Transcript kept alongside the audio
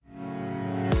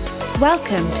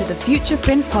Welcome to the Future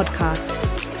Print Podcast,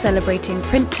 celebrating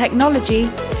print technology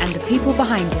and the people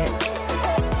behind it.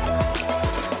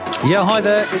 Yeah, hi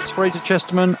there. It's Fraser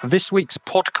Chesterman. This week's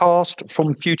podcast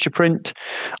from Future Print.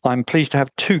 I'm pleased to have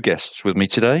two guests with me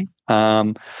today.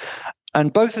 And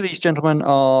both of these gentlemen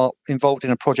are involved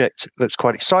in a project that's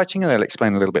quite exciting, and they'll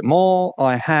explain a little bit more.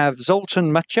 I have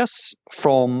Zoltan Matyas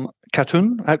from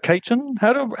Katun. Katun?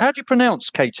 How do you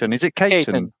pronounce Katun? Is it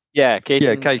Katun? Yeah, Katun.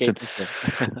 Yeah,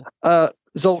 Katun.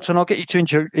 Zoltan, I'll get you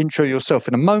to intro yourself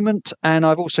in a moment. And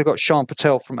I've also got Shaan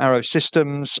Patel from Arrow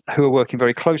Systems, who are working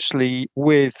very closely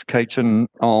with Katun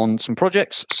on some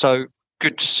projects. So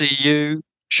good to see you,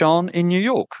 Shaan, in New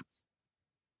York.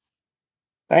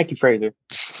 Thank you, Fraser.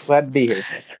 Glad to be here.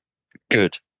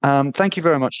 Good. Thank you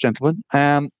very much, gentlemen.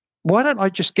 Why don't I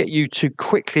just get you to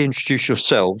quickly introduce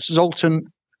yourselves? Zoltan,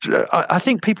 I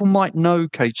think people might know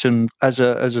Katun as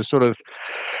a sort of,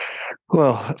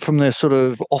 well, from their sort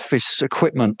of office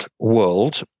equipment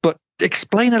world, but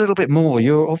explain a little bit more.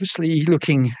 You're obviously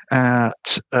looking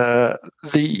at the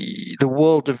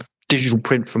world of digital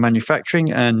print for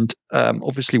manufacturing and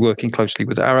obviously working closely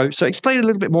with Arrow. So explain a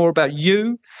little bit more about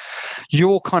you,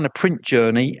 your kind of print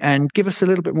journey, and give us a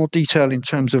little bit more detail in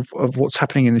terms of what's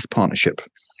happening in this partnership.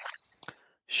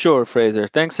 Sure, Fraser.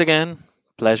 Thanks again.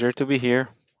 Pleasure to be here.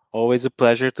 Always a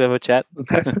pleasure to have a chat.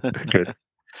 Good.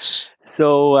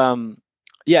 So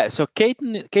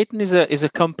Katun is a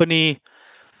company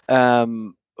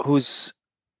who's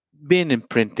been in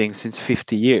printing since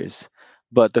 50 years,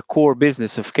 but the core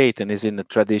business of Katun is in the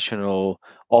traditional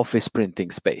office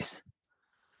printing space.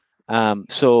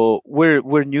 So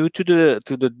we're new to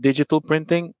the digital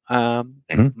printing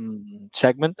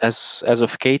segment as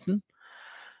of Katun,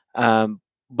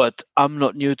 but I'm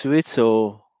not new to it.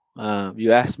 So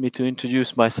you asked me to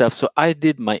introduce myself. So I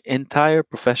did my entire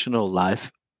professional life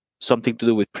something to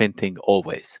do with printing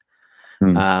always.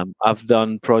 I've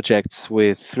done projects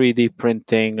with 3D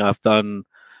printing. I've done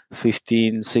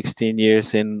 15, 16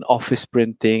 years in office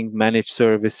printing, managed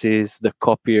services, the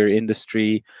copier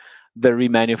industry, the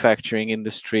remanufacturing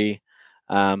industry.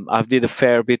 I've did a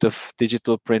fair bit of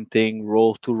digital printing,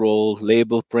 roll-to-roll,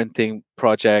 label printing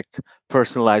project,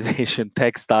 personalization,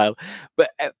 textile,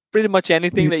 but pretty much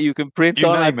anything that you can print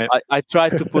on, I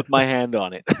tried to put my hand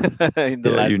on it in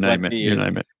the last 20 years. You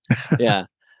name it. Yeah.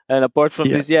 And apart from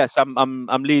this, yes,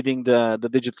 I'm leading the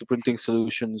digital printing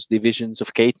solutions divisions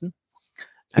of Katun,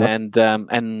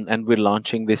 and we're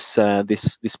launching this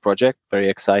project. Very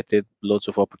excited, loads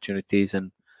of opportunities,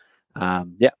 and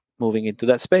moving into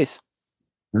that space.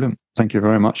 Brilliant. Thank you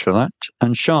very much for that.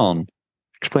 And Shaan,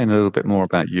 explain a little bit more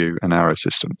about you and Arrow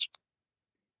Systems.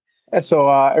 So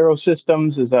Arrow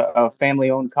Systems is a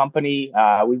family-owned company.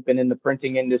 We've been in the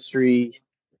printing industry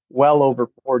well over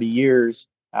 40 years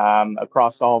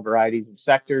across all varieties of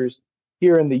sectors.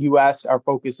 Here in the U.S., our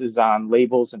focus is on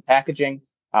labels and packaging.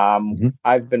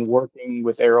 I've been working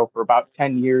with Arrow for about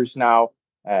 10 years now,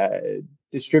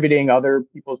 distributing other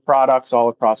people's products all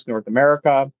across North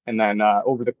America. And then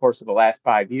over the course of the last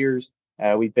 5 years,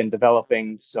 we've been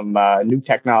developing some new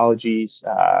technologies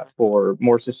for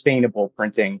more sustainable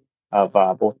printing of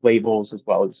both labels as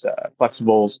well as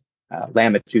flexibles,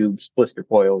 laminate tubes, blister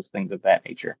foils, things of that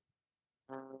nature.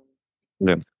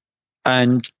 Yeah.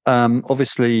 And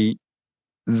obviously,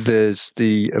 there's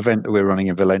the event that we're running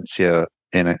in Valencia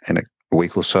in a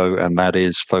week or so, and that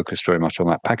is focused very much on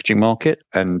that packaging market.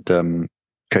 And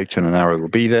Katun and Arrow will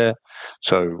be there,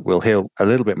 so we'll hear a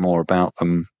little bit more about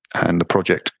them and the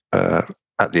project at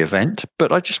the event.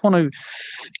 But I just want to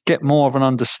get more of an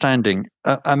understanding.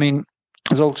 I mean,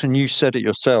 Zoltan, you said it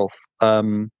yourself,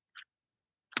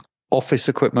 office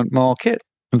equipment market.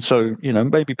 And so,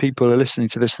 maybe people are listening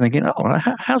to this and thinking, oh,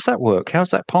 how's that work?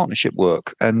 How's that partnership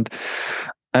work? And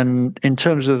in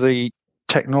terms of the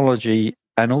technology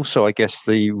and also, I guess,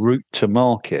 the route to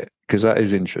market, because that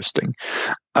is interesting,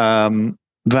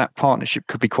 that partnership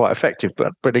could be quite effective.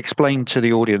 But explain to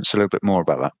the audience a little bit more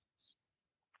about that.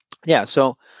 Yeah,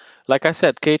 so like I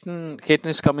said, Katun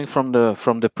is coming from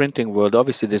the printing world.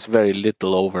 Obviously, there's very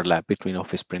little overlap between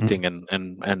office printing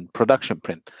and production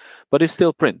print, but it's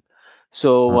still print.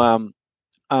 So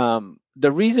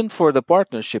the reason for the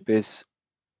partnership is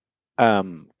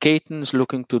Katun's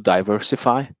looking to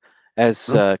diversify, as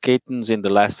Katun's in the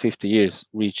last 50 years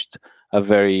reached a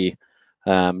very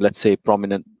let's say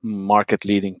prominent market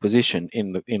leading position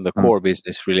in the core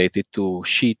business related to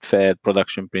sheet fed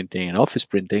production printing and office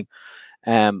printing.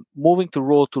 Moving to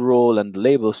roll and the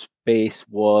label space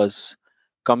was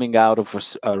coming out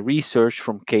of a research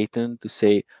from Katun to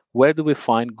say, where do we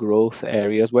find growth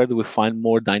areas? Where do we find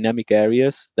more dynamic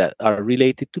areas that are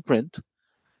related to print?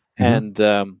 And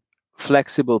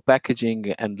flexible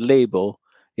packaging and label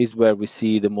is where we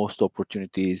see the most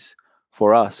opportunities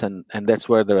for us, and that's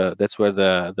where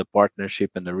the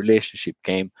partnership and the relationship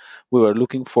came. We were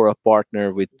looking for a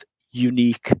partner with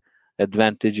unique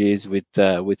advantages, with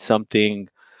something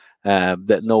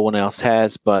that no one else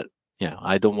has. But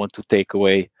I don't want to take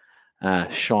away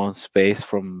Shaan's space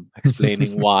from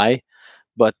explaining why.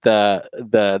 But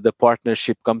the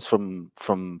partnership comes from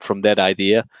that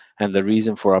idea, and the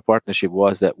reason for our partnership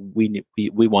was that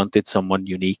we wanted someone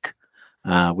unique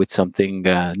with something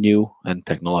new and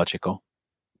technological.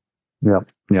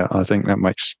 Yeah, I think that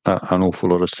makes an awful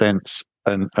lot of sense.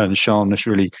 And Shaan, it's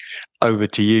really over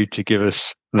to you to give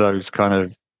us those kind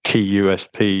of key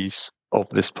USPs of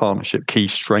this partnership, key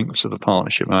strengths of the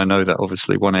partnership. And I know that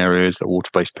obviously one area is the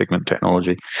water-based pigment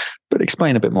technology, but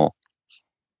explain a bit more.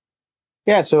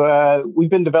 Yeah, so we've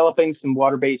been developing some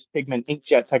water-based pigment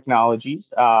inkjet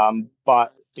technologies,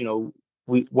 but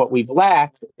what we've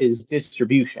lacked is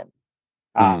distribution.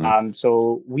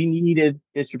 So we needed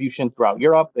distribution throughout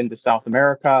Europe, into South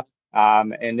America,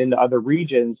 and into other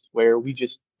regions where we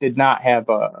just did not have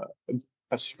a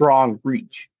strong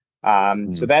reach.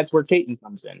 So that's where Katun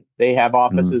comes in. They have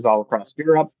offices all across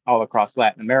Europe, all across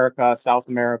Latin America, South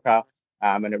America,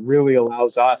 and it really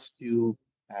allows us to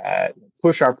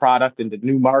push our product into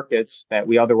new markets that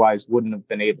we otherwise wouldn't have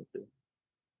been able to.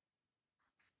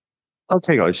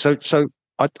 Okay, guys. So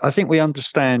I think we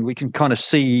understand. We can kind of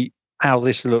see how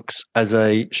this looks as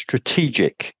a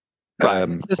strategic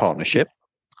partnership.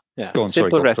 Yeah, go on,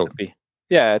 simple sorry, recipe.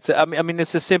 Yeah, I mean,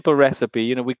 it's a simple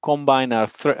recipe. We combine our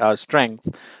strengths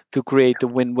to create a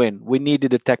win-win. We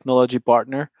needed a technology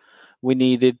partner. We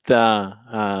needed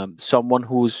someone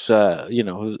who's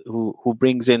who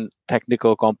brings in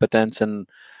technical competence and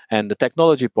the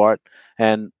technology part.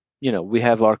 And we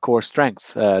have our core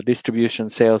strengths: distribution,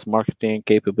 sales, marketing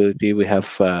capability. We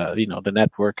have the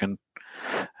network, and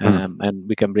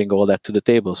we can bring all that to the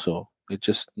table. So it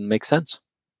just makes sense.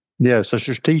 Yeah, so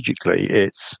strategically,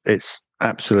 it's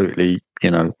absolutely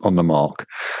on the mark,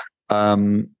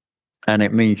 and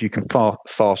it means you can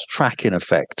fast track, in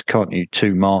effect, can't you,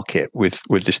 to market with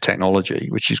this technology,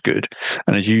 which is good.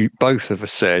 And as you both have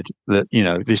said, that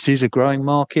this is a growing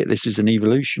market, this is an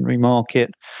evolutionary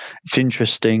market. It's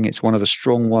interesting. It's one of the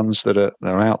strong ones that are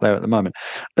out there at the moment.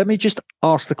 Let me just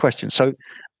ask the question. So,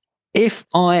 if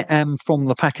I am from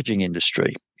the packaging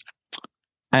industry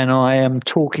and I am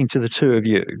talking to the two of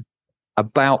you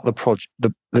about the project,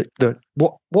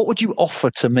 what would you offer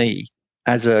to me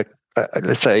as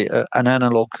let's say an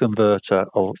analog converter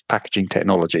of packaging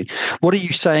technology? What are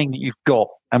you saying that you've got,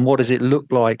 and what does it look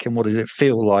like, and what does it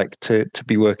feel like to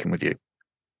be working with you?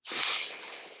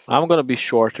 I'm going to be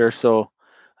shorter, so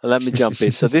let me jump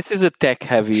in. So this is a tech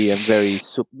heavy and very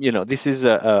this is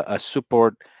a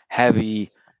support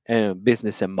heavy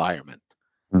business environment.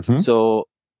 So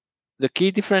the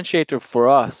key differentiator for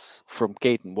us from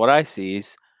Katun, what I see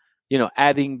is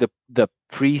adding the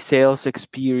pre-sales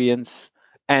experience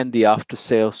and the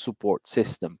after-sales support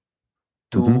system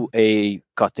to a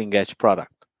cutting-edge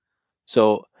product.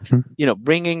 So,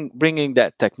 bringing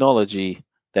that technology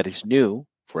that is new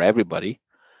for everybody,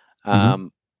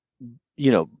 having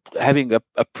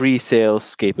a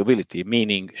pre-sales capability,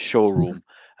 meaning showroom.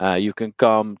 You can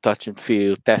come, touch and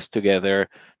feel, test together,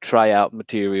 try out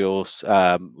materials,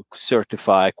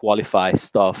 certify, qualify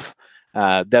stuff,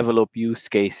 develop use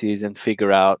cases, and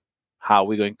figure out how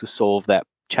we're going to solve that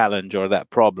challenge or that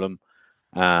problem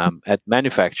at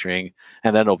manufacturing.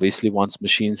 And then, obviously, once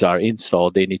machines are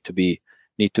installed, they need to be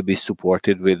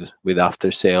supported with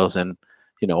after sales and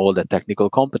all the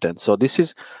technical competence. So this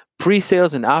is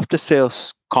pre-sales and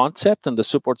after-sales concept, and the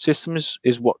support systems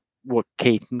is what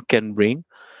Katun can bring.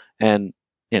 And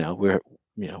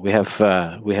we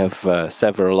have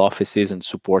several offices and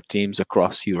support teams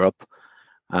across Europe.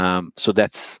 So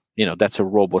that's a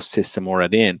robust system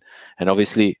already in. And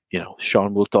obviously,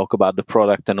 Shaan will talk about the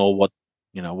product and all what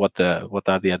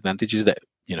are the advantages that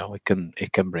it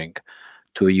can bring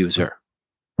to a user.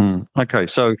 Okay,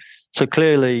 so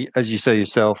clearly, as you say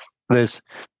yourself,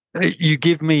 you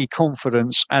give me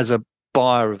confidence as a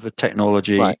buyer of the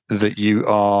technology, right, that you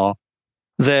are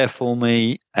there for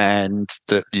me, and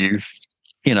that the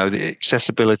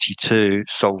accessibility to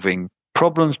solving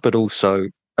problems, but also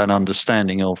an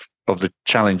understanding of the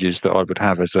challenges that I would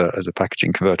have as a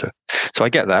packaging converter. So I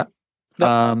get that.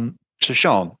 Yep. So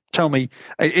Shaan, tell me,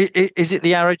 is it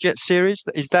the Aerojet series?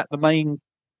 Is that the main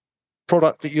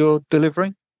product that you're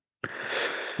delivering?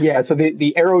 Yeah, so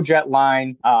the Aerojet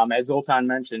line, as Zoltan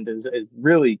mentioned, is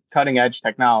really cutting edge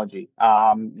technology.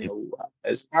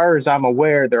 As far as I'm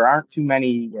aware, there aren't too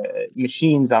many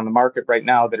machines on the market right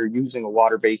now that are using a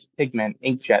water-based pigment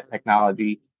inkjet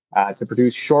technology to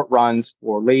produce short runs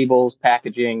for labels,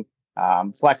 packaging.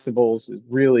 Flexibles is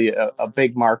really a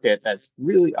big market that's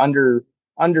really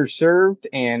underserved,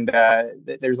 and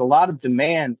there's a lot of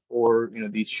demand for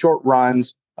these short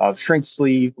runs of shrink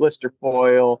sleeve, blister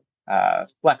foil,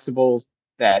 flexibles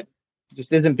that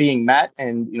just isn't being met,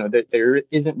 and that there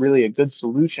isn't really a good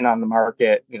solution on the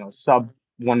market, sub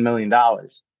 $1 million.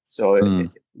 So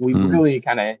Mm, we mm, really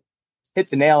kind of hit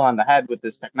the nail on the head with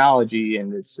this technology,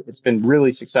 and it's been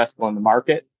really successful in the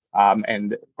market.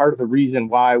 And part of the reason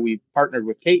why we partnered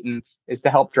with Katun is to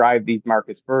help drive these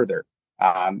markets further.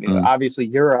 mm, Obviously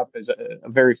Europe is a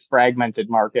very fragmented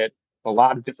market, a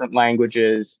lot of different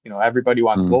languages. Everybody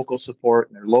wants mm. local support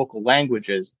in their local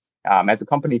languages. As a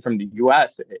company from the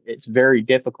U.S., it's very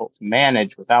difficult to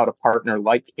manage without a partner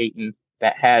like Katun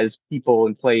that has people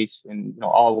in place in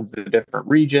all of the different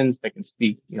regions that can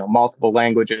speak multiple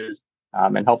languages,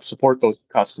 and help support those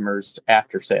customers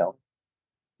after sale.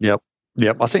 Yep.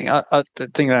 Yep. I think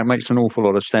that makes an awful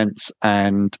lot of sense,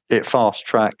 and it fast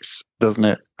tracks, doesn't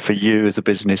it, for you as a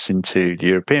business into the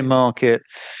European market.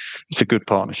 It's a good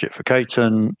partnership for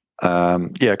Caton.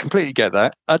 Yeah, completely get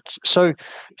that. So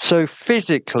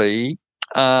physically,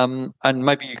 and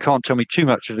maybe you can't tell me too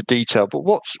much of the detail, but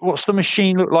what's the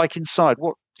machine look like inside?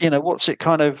 What's it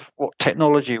kind of, what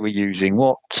technology we're using?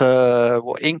 What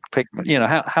ink pigment?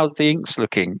 How's the inks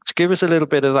looking? To give us a little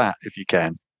bit of that, if you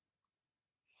can.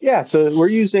 Yeah, so we're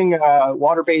using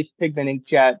water-based pigment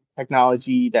inkjet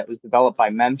technology that was developed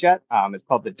by Memjet. It's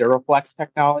called the Duraflex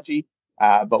technology.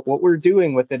 But what we're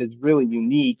doing with it is really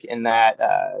unique in that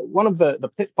one of the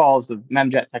pitfalls of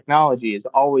Memjet technology has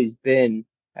always been,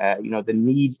 the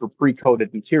need for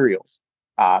pre-coated materials.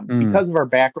 Mm, Because of our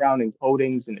background in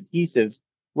coatings and adhesives,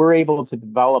 we're able to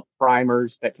develop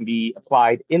primers that can be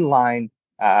applied inline,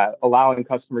 allowing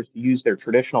customers to use their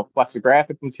traditional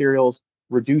flexographic materials,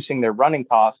 reducing their running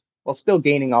costs while still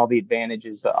gaining all the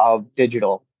advantages of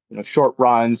digital, short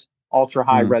runs, ultra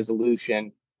high mm,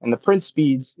 resolution, and the print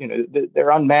speeds, they're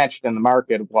unmatched in the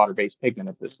market of water-based pigment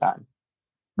at this time.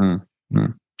 mm,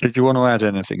 mm. Did you want to add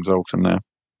anything, Zoltan, there?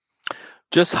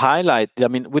 Just highlight. I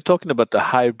mean, we're talking about the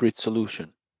hybrid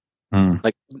solution. Mm,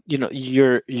 Like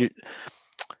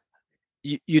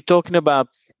you're talking about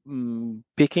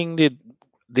picking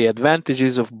the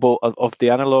advantages of both of the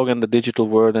analog and the digital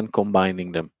world and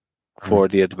combining them mm, for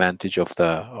the advantage of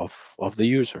the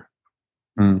user.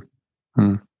 mm,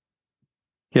 mm.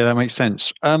 Yeah, that makes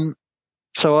sense.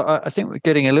 So I think we're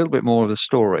getting a little bit more of the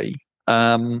story.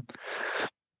 Um,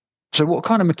 so what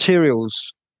kind of materials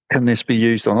can this be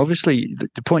used on? Obviously,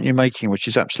 the point you're making, which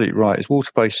is absolutely right, is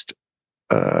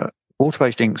uh,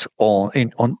 water-based inks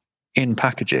in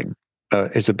packaging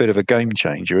is a bit of a game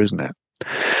changer, isn't it?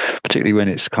 Particularly when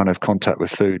it's kind of contact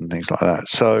with food and things like that.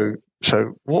 So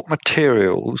what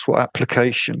materials, what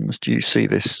applications do you see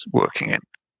this working in?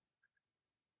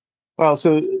 Well,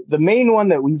 so the main one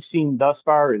that we've seen thus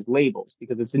far is labels,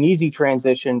 because it's an easy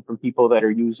transition from people that are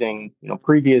using,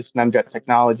 previous memjet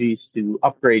technologies to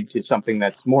upgrade to something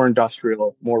that's more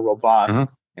industrial, more robust, Hmm.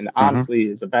 and Hmm. honestly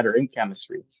is a better ink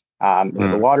chemistry. The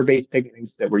Mm, water-based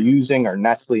pigments that we're using are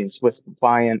Nestle and Swiss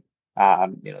compliant.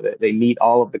 They meet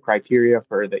all of the criteria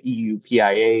for the EU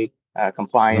PIA mm,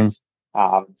 compliance.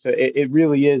 So it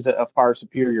really is a far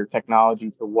superior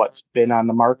technology to what's been on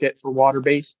the market for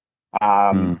water-based,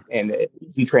 mm, and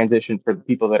easy transition for the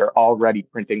people that are already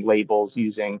printing labels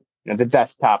using the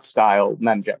desktop style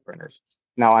memjet printers.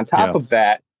 Now, on top yeah. of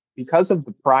that, because of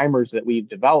the primers that we've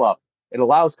developed, it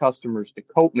allows customers to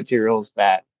coat materials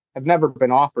that have never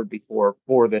been offered before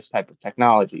for this type of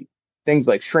technology. Things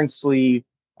like shrink sleeve,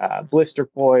 blister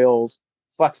foils,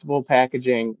 flexible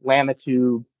packaging,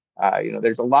 lamitube.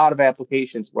 There's a lot of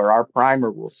applications where our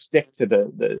primer will stick to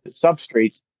the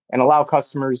substrates and allow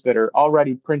customers that are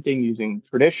already printing using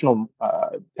traditional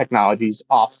technologies,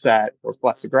 offset or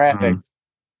flexographic, Mm,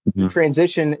 to mm,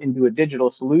 transition into a digital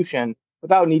solution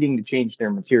without needing to change their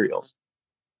materials.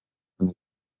 mm.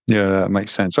 Yeah, that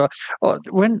makes sense.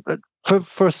 When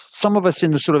for some of us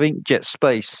in the sort of inkjet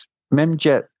space,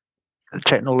 memjet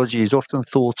technology is often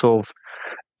thought of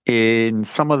in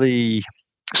some of the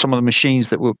machines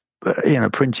that were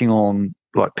printing on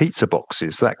like pizza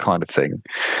boxes, that kind of thing.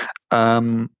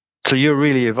 Um, so you're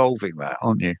really evolving that,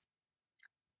 aren't you?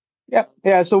 Yeah,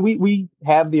 yeah. So we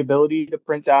have the ability to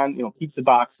print on pizza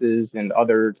boxes and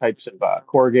other types of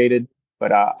corrugated,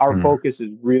 but our Mm, focus is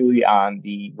really on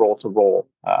the roll to roll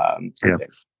yeah. printing.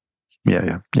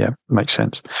 Yeah. Makes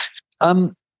sense.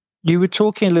 You were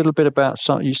talking a little bit about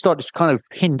you started to kind of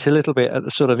hint a little bit at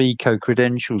the sort of eco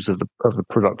credentials of the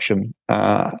production,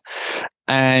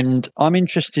 and I'm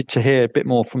interested to hear a bit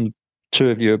more from the two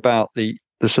of you about the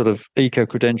sort of eco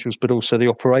credentials, but also the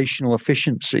operational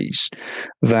efficiencies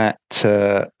that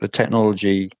the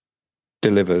technology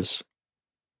delivers.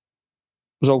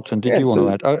 Zoltan, did you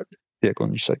want to add? Yeah, go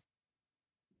on. You say.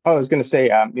 I was going to say,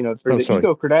 for the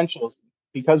eco credentials,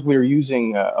 because we're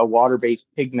using a water-based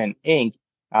pigment ink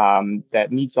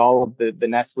that meets all of the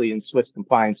Nestle and Swiss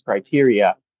compliance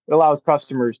criteria, it allows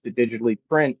customers to digitally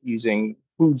print using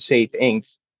food-safe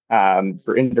inks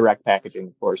for indirect packaging,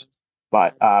 of course.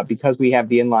 But because we have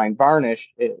the inline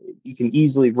varnish, you can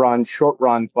easily run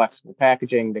short-run flexible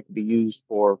packaging that can be used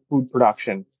for food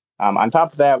production. On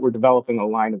top of that, we're developing a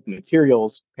line of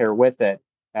materials to pair with it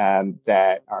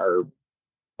that are,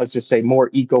 let's just say, more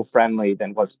eco-friendly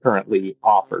than what's currently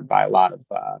offered by a lot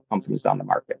of companies on the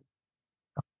market.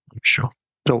 Sure.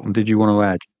 Zoltan, did you want to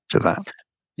add to that?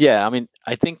 Yeah, I mean,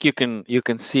 I think you can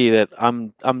see that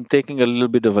I'm taking a little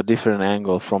bit of a different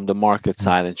angle from the market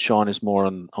side, and Shaan is more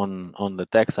on the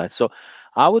tech side. So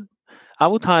I would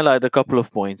highlight a couple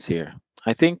of points here.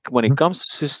 I think when it comes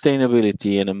to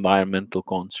sustainability and environmental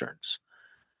concerns,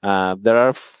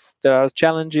 there are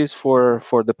challenges for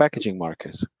the packaging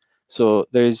market. So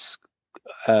there's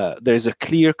a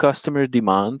clear customer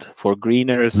demand for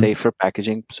greener, safer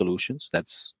packaging solutions.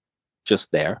 That's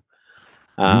just there.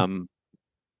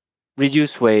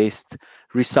 Reduce waste,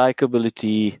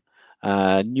 recyclability,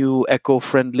 new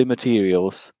eco-friendly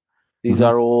materials. These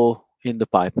are all in the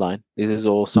pipeline. This is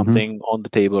all something on the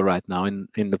table right now in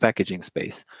the packaging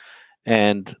space.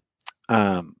 And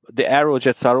the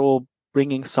Aerojets are all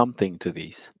bringing something to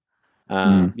these.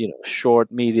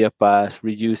 Short media pass,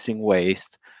 reducing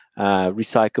waste,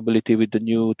 recyclability with the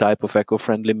new type of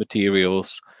eco-friendly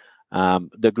materials,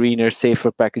 the greener,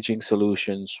 safer packaging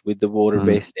solutions with the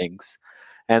water-based inks.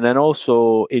 And then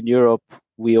also in Europe,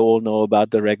 we all know about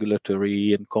the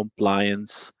regulatory and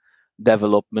compliance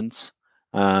developments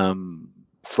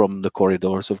from the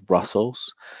corridors of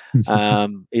Brussels.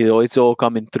 It's all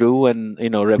coming through, and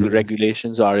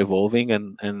regulations are evolving,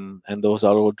 and those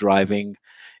are all driving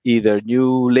either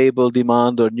new label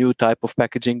demand or new type of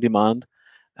packaging demand.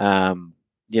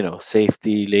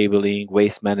 Safety, labeling,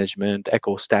 waste management,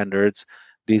 eco standards.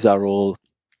 These are all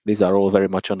very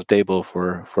much on the table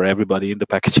for everybody in the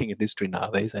packaging industry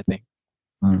nowadays, I think.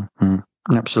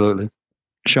 Absolutely.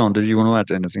 Shaan, did you want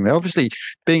to add anything there? Obviously,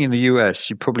 being in the US,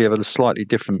 you probably have a slightly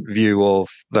different view of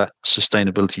that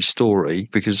sustainability story,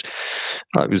 because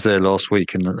I was there last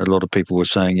week and a lot of people were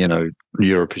saying,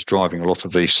 Europe is driving a lot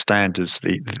of these standards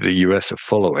the US are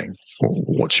following.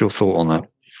 What's your thought on that?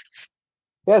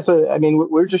 Yeah, so I mean,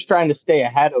 we're just trying to stay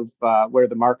ahead of where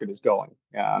the market is going.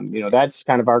 That's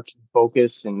kind of our key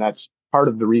focus, and that's part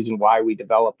of the reason why we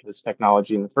developed this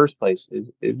technology in the first place. Is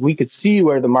we could see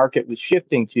where the market was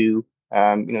shifting to,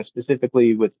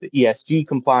 specifically with the ESG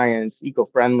compliance,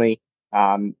 eco-friendly.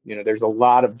 There's a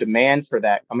lot of demand for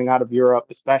that coming out of Europe,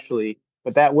 especially,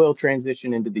 but that will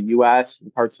transition into the U.S.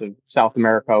 and parts of South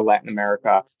America, Latin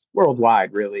America,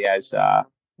 worldwide, really, as the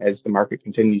market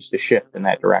continues to shift in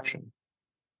that direction.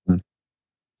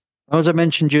 As I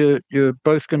mentioned, you're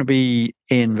both going to be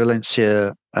in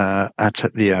Valencia at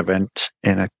the event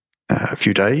in a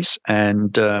few days,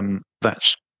 and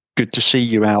that's good to see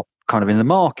you out kind of in the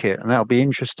market, and that'll be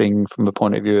interesting from the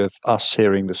point of view of us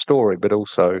hearing the story, but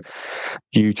also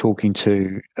you talking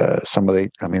to some of the.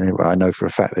 I mean, I know for a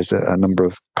fact there's a number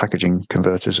of packaging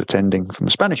converters attending from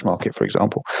the Spanish market, for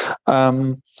example.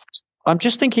 I'm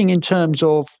just thinking in terms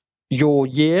of your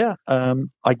year.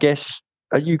 I guess.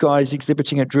 Are you guys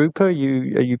exhibiting at Drupa? Are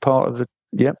you part of the?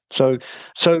 Yeah. So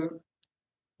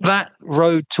that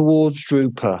road towards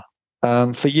Drupa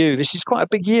for you, this is quite a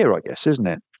big year, I guess, isn't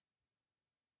it?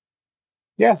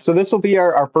 Yeah. So this will be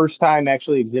our first time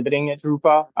actually exhibiting at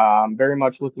Drupa. Very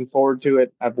much looking forward to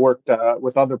it. I've worked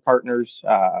with other partners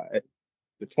at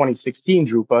the 2016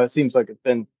 Drupa. It seems like it's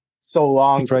been so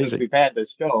long since we've had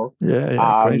this show.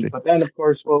 Yeah, crazy. But then, of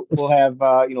course, we'll have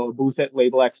a booth at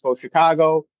Label Expo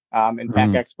Chicago. And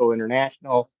Pack Expo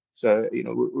International. So,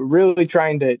 we're really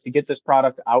trying to get this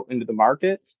product out into the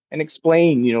market and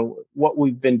explain, what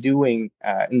we've been doing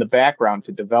in the background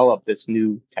to develop this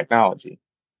new technology.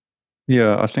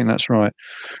 Yeah, I think that's right.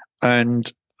 And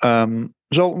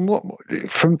Zoltan, what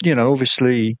from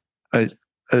obviously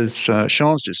as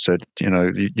Shaan's just said,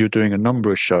 you're doing a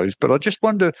number of shows, but I just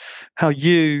wonder how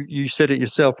you said it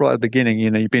yourself right at the beginning.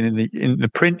 You've been in the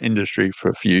print industry for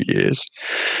a few years.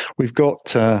 We've got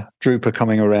Drupa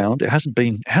coming around. It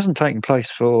hasn't taken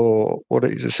place for what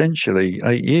is essentially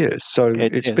 8 years, so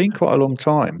it's been quite a long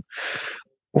time.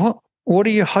 What are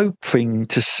you hoping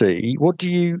to see? What do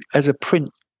you, as a print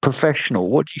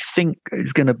professional, what do you think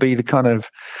is going to be the kind of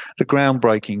the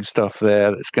groundbreaking stuff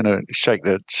there that's going to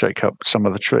shake up some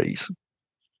of the trees?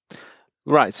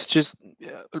 Right. So just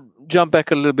jump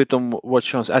back a little bit on what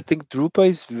Sean's. I think Drupa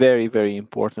is very, very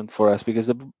important for us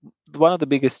because one of the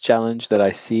biggest challenge that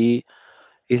I see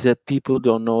is that people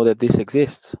don't know that this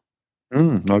exists.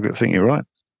 I think you're right.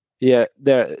 Yeah,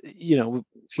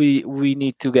 we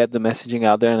need to get the messaging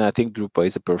out there, and I think Drupa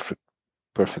is a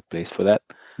perfect place for that.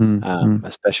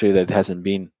 Especially that it hasn't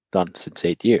been done since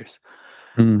 8 years.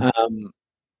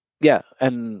 Yeah,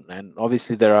 and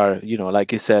obviously there are,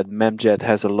 like you said, Memjet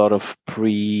has a lot of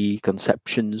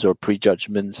preconceptions or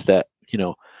prejudgments that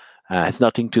has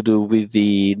nothing to do with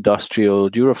the industrial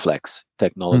Duraflex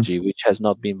technology, which has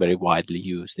not been very widely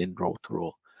used in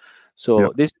roll-to-roll.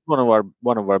 So this is one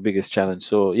of our biggest challenges.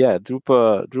 So yeah,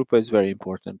 Drupa is very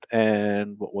important.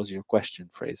 And what was your question,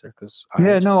 Fraser? Because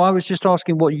I was just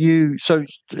asking what you. So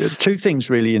two things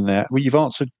really in there. Well, you've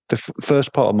answered the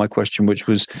first part of my question, which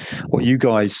was what you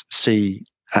guys see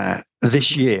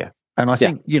this year. And I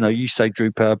think you say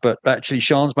Drupa, but actually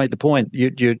Shaan's made the point. You're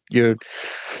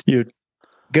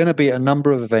going to be at a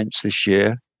number of events this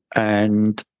year,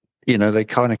 and they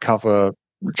kind of cover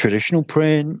traditional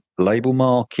print, label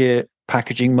market,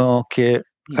 packaging market.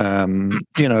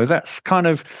 That's kind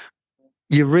of,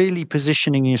 you're really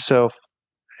positioning yourself.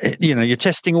 You're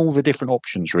testing all the different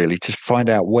options really to find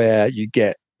out where you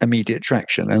get immediate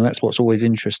traction, and that's what's always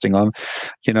interesting.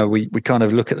 We kind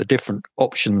of look at the different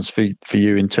options for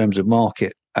you in terms of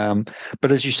market.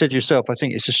 But as you said yourself, I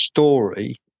think it's a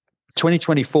story.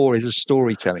 2024 is a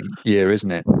storytelling year,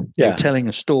 isn't it? Yeah. You're telling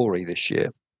a story this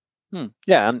year.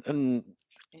 Yeah, and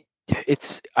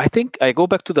it's. I think I go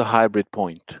back to the hybrid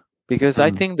point because I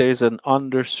think there is an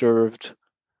underserved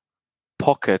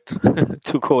pocket,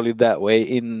 to call it that way,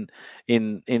 in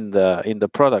the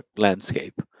product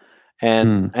landscape,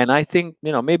 and I think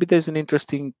maybe there's an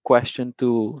interesting question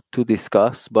to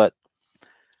discuss, but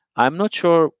I'm not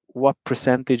sure what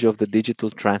percentage of the digital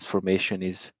transformation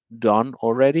is done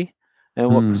already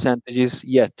and what percentage is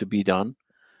yet to be done,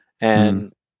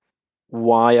 and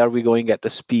why are we going at the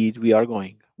speed we are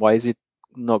going? Why is it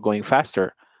not going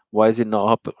faster? Why is it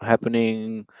not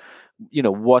happening?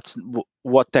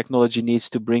 What technology needs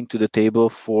to bring to the table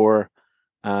for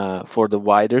the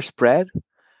wider spread?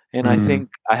 And I think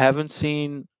I haven't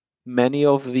seen many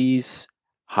of these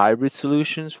hybrid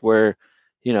solutions where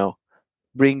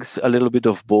brings a little bit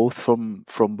of both from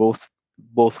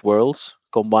both worlds,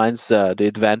 combines the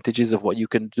advantages of what you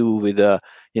can do with a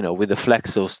with a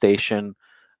flexo station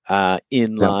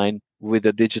in line with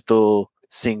a digital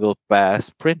single pass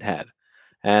print head,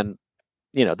 and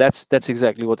that's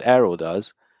exactly what Arrow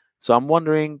does. So I'm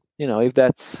wondering if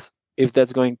that's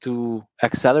going to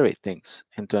accelerate things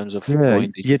in terms of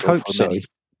going digital. You'd hope so.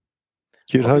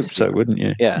 You'd hope so, wouldn't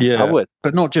you? Yeah, I would.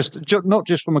 But not just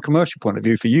from a commercial point of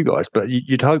view for you guys, but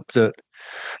you'd hope that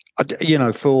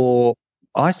for,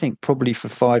 I think probably for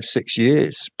 5-6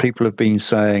 years, people have been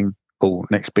saying, "Oh,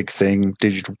 next big thing,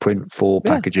 digital print for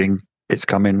packaging. It's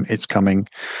coming. It's coming."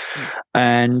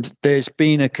 And there's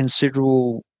been a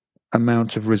considerable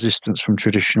amount of resistance from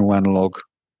traditional analog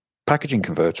packaging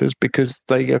converters because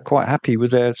they are quite happy with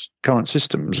their current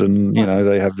systems, and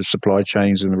they have the supply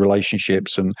chains and the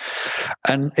relationships, and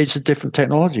it's a different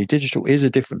technology. Digital is a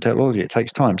different technology. It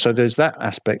takes time. So there's that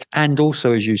aspect, and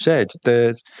also, as you said,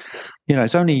 there's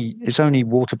it's only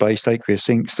water-based aqueous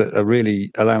sinks that are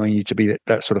really allowing you to be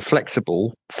that sort of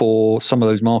flexible for some of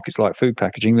those markets like food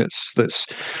packaging. That's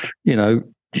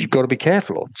you've got to be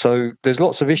careful on. So there's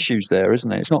lots of issues there,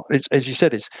 isn't it? It's not. It's, as you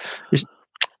said. It's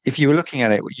if you were looking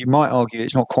at it, you might argue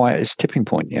it's not quite at its tipping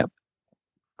point yet.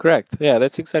 Correct. Yeah,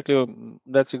 that's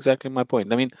exactly my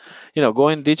point. I mean,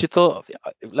 going digital,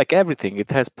 like everything, it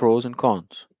has pros and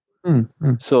cons.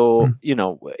 So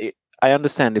I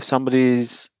understand if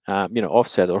somebody's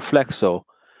offset or flexo,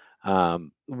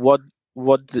 what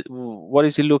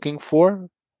is he looking for?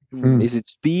 Is it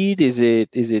speed? Is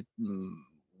it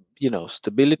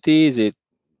stability? Is it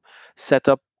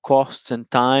setup costs and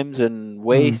times and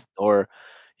waste, or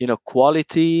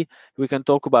quality? We can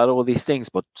talk about all these things,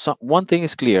 but one thing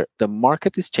is clear: the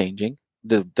market is changing,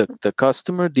 the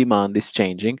customer demand is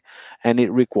changing, and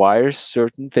it requires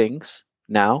certain things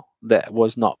now that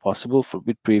was not possible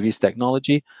with previous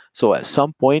technology. So at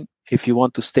some point If you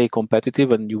want to stay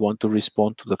competitive and you want to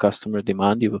respond to the customer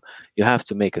demand, you have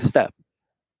to make a step.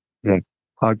 Yeah,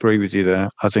 I agree with you there.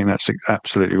 I think that's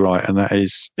absolutely right, and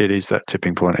it is that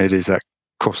tipping point. It is that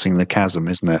crossing the chasm,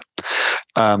 isn't it?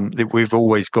 We've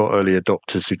always got early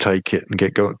adopters who take it and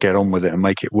get on with it and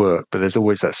make it work, but there's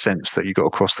always that sense that you've got to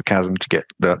cross the chasm to get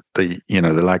the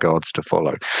laggards to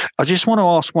follow. I just want to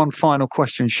ask one final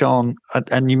question, Shaan,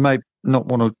 and you may not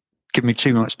want to give me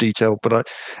too much detail, but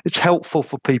it's helpful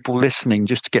for people listening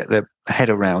just to get their head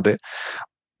around it.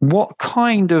 What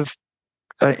kind of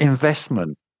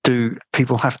investment do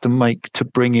people have to make to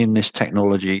bring in this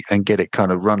technology and get it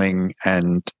kind of running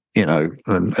and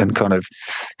kind of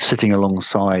sitting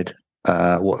alongside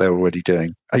what they're already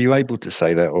doing? Are you able to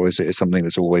say that, or is it something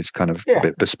that's always kind of a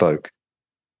bit bespoke?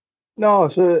 No,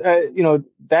 so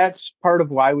that's part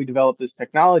of why we developed this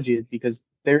technology, is because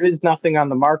there is nothing on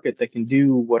the market that can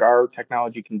do what our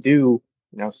technology can do,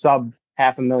 sub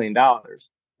 $500,000.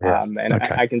 Yeah. And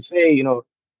okay. I can say,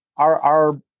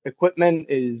 our equipment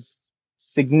is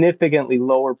significantly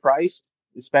lower priced,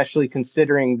 especially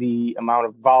considering the amount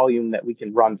of volume that we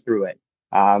can run through it.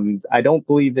 I don't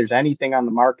believe there's anything on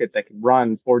the market that can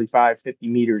run 45, 50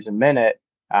 meters a minute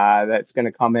that's going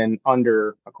to come in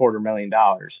under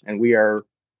 $250,000. And we are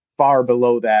far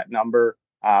below that number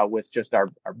with just our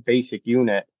basic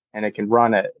unit. And it can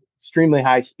run at extremely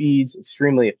high speeds,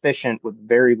 extremely efficient with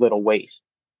very little waste.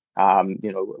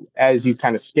 As you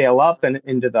kind of scale up and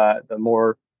into the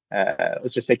more,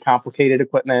 let's just say, complicated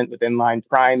equipment with inline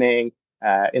priming,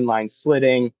 inline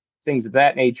slitting, things of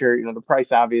that nature, the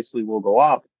price obviously will go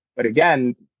up. But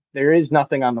again, there is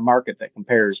nothing on the market that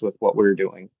compares with what we're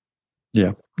doing.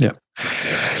 Yeah.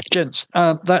 Gents,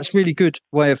 that's really good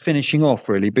way of finishing off,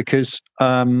 really, because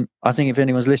I think if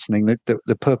anyone's listening,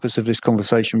 the purpose of this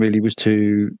conversation really was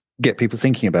to get people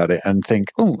thinking about it and think,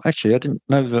 oh, actually, I didn't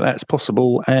know that that's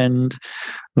possible, and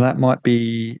that might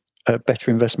be a better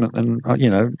investment than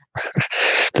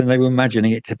than they were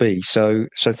imagining it to be. So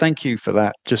thank you for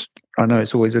that. Just, I know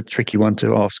it's always a tricky one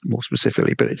to ask more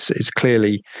specifically, but it's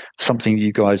clearly something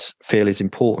you guys feel is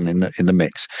important in the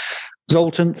mix.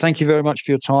 Zoltan, thank you very much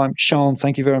for your time. Shaan,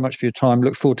 thank you very much for your time.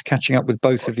 Look forward to catching up with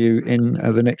both of you in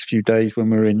the next few days when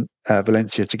we're in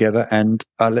Valencia together. And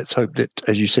let's hope that,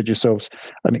 as you said yourselves,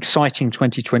 an exciting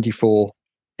 2024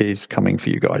 is coming for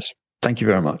you guys. Thank you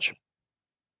very much.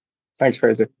 Thanks,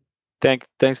 Fraser. Thanks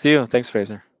to you. Thanks,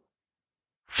 Fraser.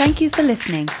 Thank you for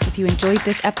listening. If you enjoyed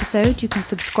this episode, you can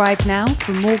subscribe now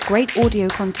for more great audio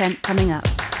content coming up.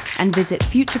 And visit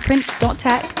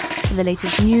futureprint.tech for the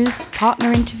latest news,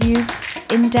 partner interviews,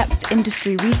 in-depth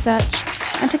industry research,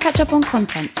 and to catch up on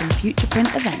content from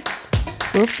Futureprint events.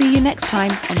 We'll see you next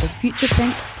time on the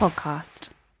Futureprint podcast.